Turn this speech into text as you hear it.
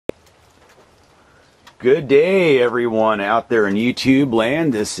Good day, everyone out there in YouTube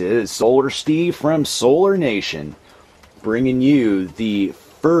land. This is Solar Steve from Solar Nation, bringing you the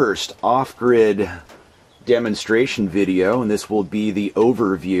first off-grid demonstration video, and this will be the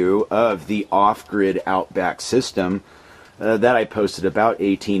overview of the off-grid Outback system that I posted about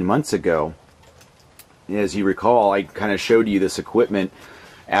 18 months ago. As you recall, I kind of showed you this equipment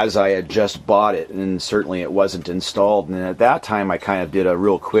as I had just bought it, and certainly it wasn't installed, and at that time I kind of did a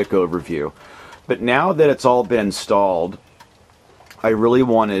real quick overview. But now that it's all been installed, I really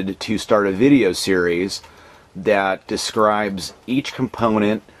wanted to start a video series that describes each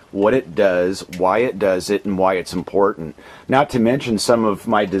component, what it does, why it does it, and why it's important. Not to mention some of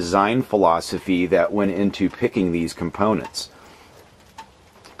my design philosophy that went into picking these components.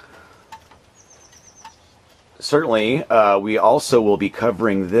 Certainly, we also will be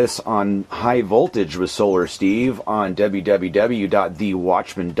covering this on High Voltage with Solar Steve on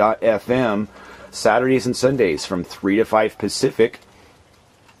www.thewatchman.fm Saturdays and Sundays from 3 to 5 Pacific.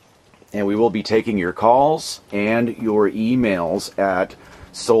 And we will be taking your calls and your emails at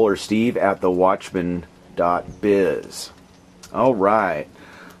solarsteve@thewatchman.biz. All right,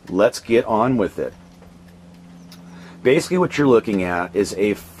 let's get on with it. Basically what you're looking at is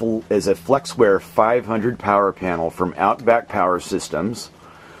a Flexware 500 power panel from Outback Power Systems.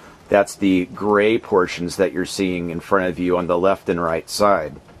 That's the gray portions that you're seeing in front of you on the left and right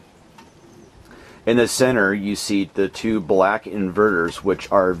side. In the center you see the two black inverters,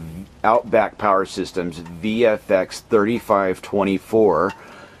 which are Outback Power Systems VFX 3524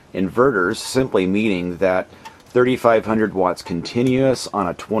 inverters, simply meaning that 3500 watts continuous on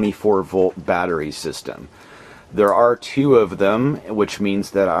a 24 volt battery system. There are two of them, which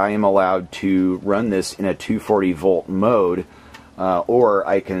means that I am allowed to run this in a 240 volt mode, or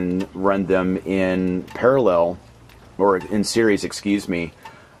I can run them in parallel, or in series, excuse me,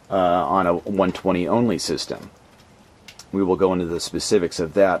 on a 120 only system. We will go into the specifics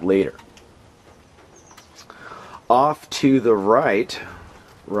of that later. Off to the right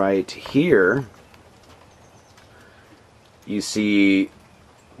here, you see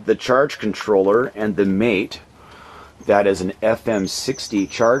the charge controller and the Mate. That is an FM60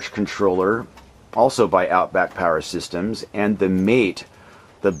 charge controller, also by Outback Power Systems, and the Mate,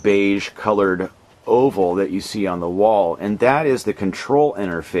 the beige colored oval that you see on the wall, and that is the control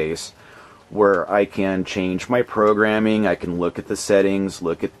interface where I can change my programming, I can look at the settings,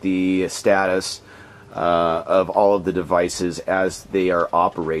 look at the status of all of the devices as they are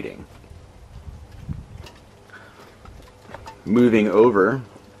operating. Moving over,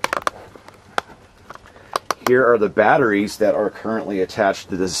 here are the batteries that are currently attached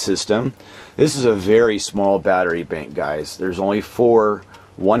to this system. This is a very small battery bank, guys. There's only 4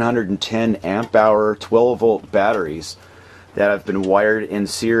 110 amp hour 12 volt batteries that have been wired in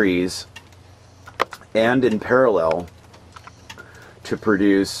series and in parallel to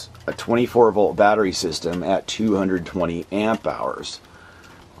produce a 24 volt battery system at 220 amp hours.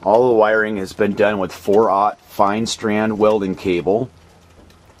 All the wiring has been done with 4/0 fine strand welding cable,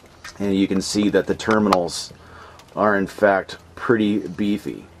 and you can see that the terminals are in fact pretty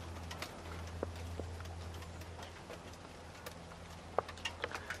beefy.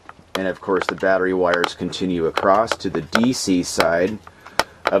 And of course the battery wires continue across to the DC side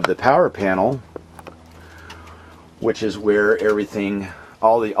of the power panel, which is where everything,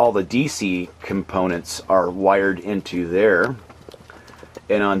 all the DC components are wired into there.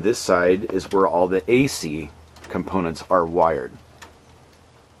 And on this side is where all the AC components are wired.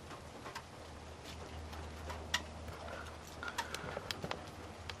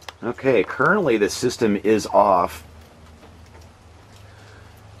 Okay, currently the system is off.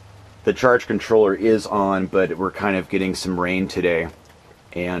 The charge controller is on, but we're kind of getting some rain today,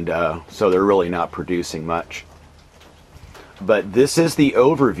 and so they're really not producing much. But this is the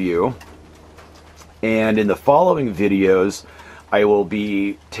overview, and in the following videos I will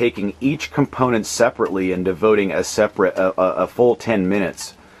be taking each component separately and devoting a full 10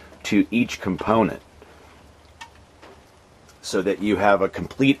 minutes to each component, so that you have a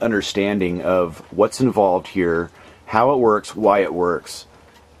complete understanding of what's involved here, how it works, why it works,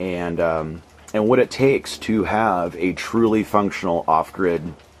 and what it takes to have a truly functional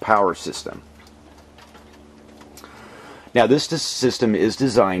off-grid power system. Now, this system is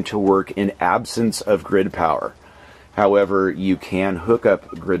designed to work in absence of grid power. However, you can hook up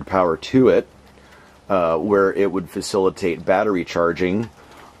grid power to it, where it would facilitate battery charging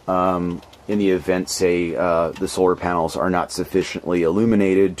in the event, say, the solar panels are not sufficiently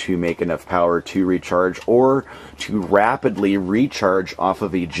illuminated to make enough power to recharge, or to rapidly recharge off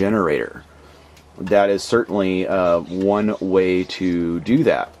of a generator. That is certainly one way to do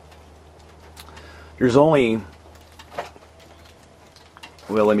that. There's only,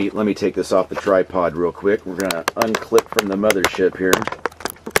 well, let me take this off the tripod real quick. We're going to unclip from the mothership here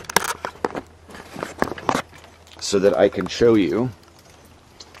so that I can show you.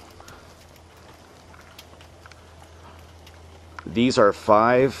 These are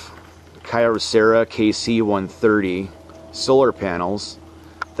 5 Kyocera KC130 solar panels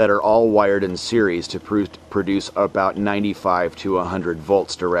that are all wired in series to produce about 95 to 100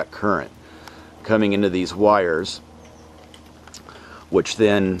 volts direct current coming into these wires, which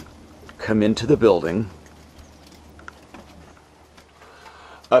then come into the building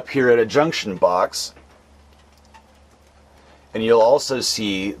up here at a junction box. And you'll also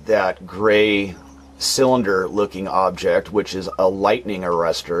see that gray cylinder looking object, which is a lightning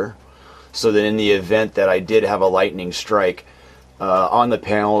arrestor, so that in the event that I did have a lightning strike on the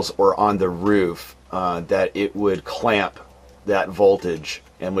panels or on the roof, that it would clamp that voltage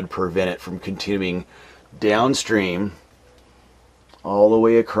and would prevent it from continuing downstream all the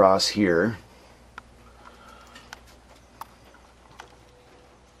way across here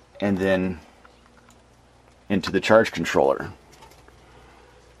and then into the charge controller.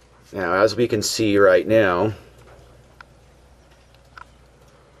 Now, as we can see right now,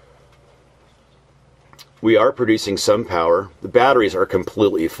 we are producing some power. The batteries are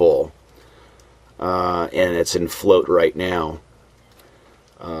completely full, and it's in float right now.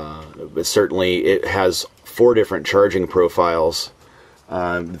 But certainly it has 4 different charging profiles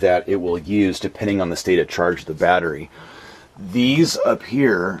that it will use depending on the state of charge of the battery. These up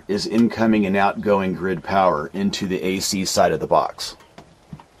here is incoming and outgoing grid power into the AC side of the box.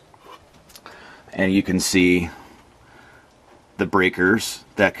 And you can see the breakers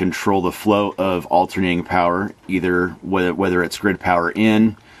that control the flow of alternating power, either whether it's grid power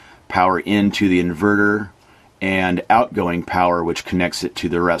into the inverter, and outgoing power, which connects it to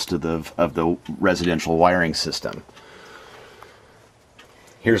the rest of the residential wiring system.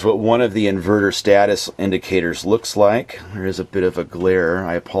 Here's what one of the inverter status indicators looks like. There is a bit of a glare.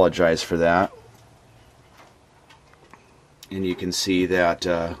 I apologize for that. And you can see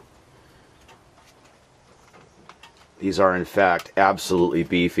that these are in fact absolutely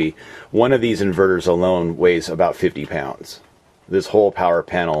beefy. One of these inverters alone weighs about 50 pounds. This whole power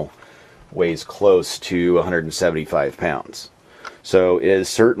panel weighs close to 175 pounds. So it is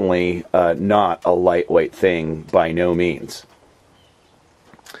certainly not a lightweight thing by no means.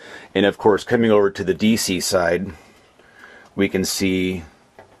 And of course, coming over to the DC side, we can see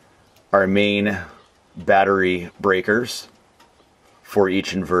our main battery breakers for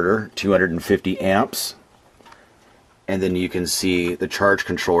each inverter, 250 amps. And then you can see the charge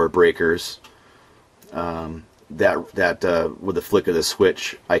controller breakers that with the flick of the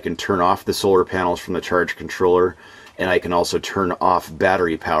switch, I can turn off the solar panels from the charge controller, and I can also turn off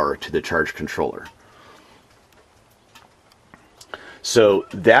battery power to the charge controller. So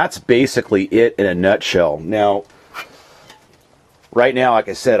that's basically it in a nutshell. Now, right now, like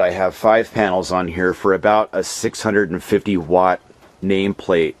I said, I have 5 panels on here for about a 650 watt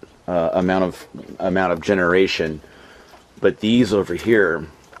nameplate amount of generation. But these over here,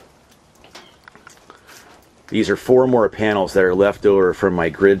 these are 4 more panels that are left over from my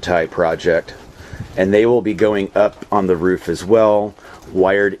grid tie project, and they will be going up on the roof as well,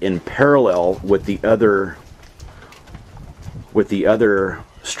 wired in parallel with the other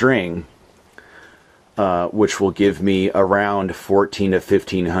string, which will give me around 14 to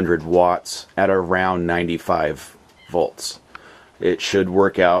 1500 watts at around 95 volts. It should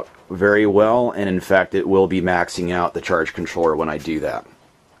work out very well, and in fact it will be maxing out the charge controller when I do that.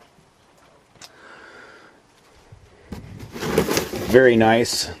 Very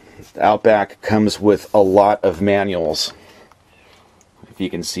nice. Outback comes with a lot of manuals. If you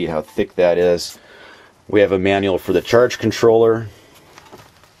can see how thick that is. We have a manual for the charge controller.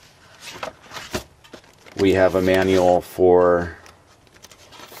 We have a manual for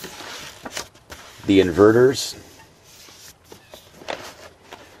the inverters.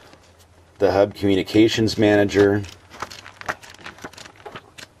 The Hub Communications Manager.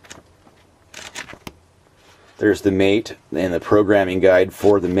 There's the Mate and the programming guide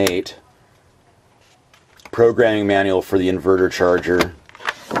for the Mate. Programming manual for the inverter charger.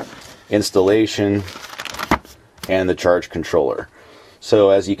 Installation. And the charge controller. So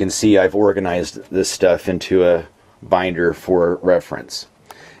as you can see, I've organized this stuff into a binder for reference.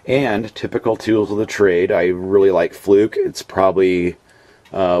 And typical tools of the trade, I really like Fluke. It's probably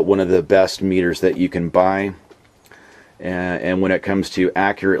one of the best meters that you can buy, and when it comes to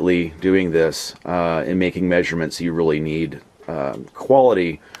accurately doing this and making measurements, you really need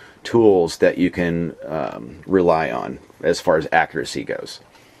quality tools that you can rely on as far as accuracy goes.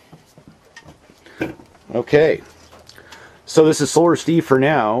 Okay, so this is Solar Steve for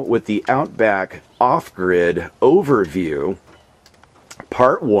now with the Outback Off-Grid Overview,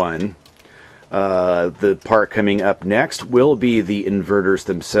 Part 1. The part coming up next will be the inverters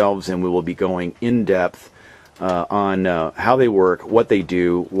themselves, and we will be going in depth on how they work, what they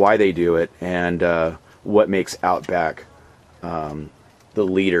do, why they do it, and what makes Outback the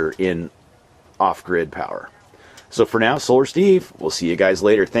leader in off-grid power. So for now, Solar Steve, we'll see you guys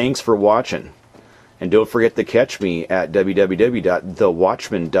later. Thanks for watching. And don't forget to catch me at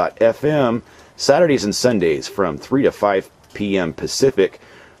www.thewatchman.fm Saturdays and Sundays from 3 to 5 p.m. Pacific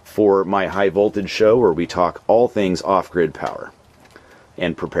for my high voltage show where we talk all things off-grid power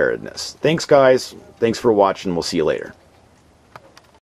and preparedness. Thanks, guys. Thanks for watching. We'll see you later.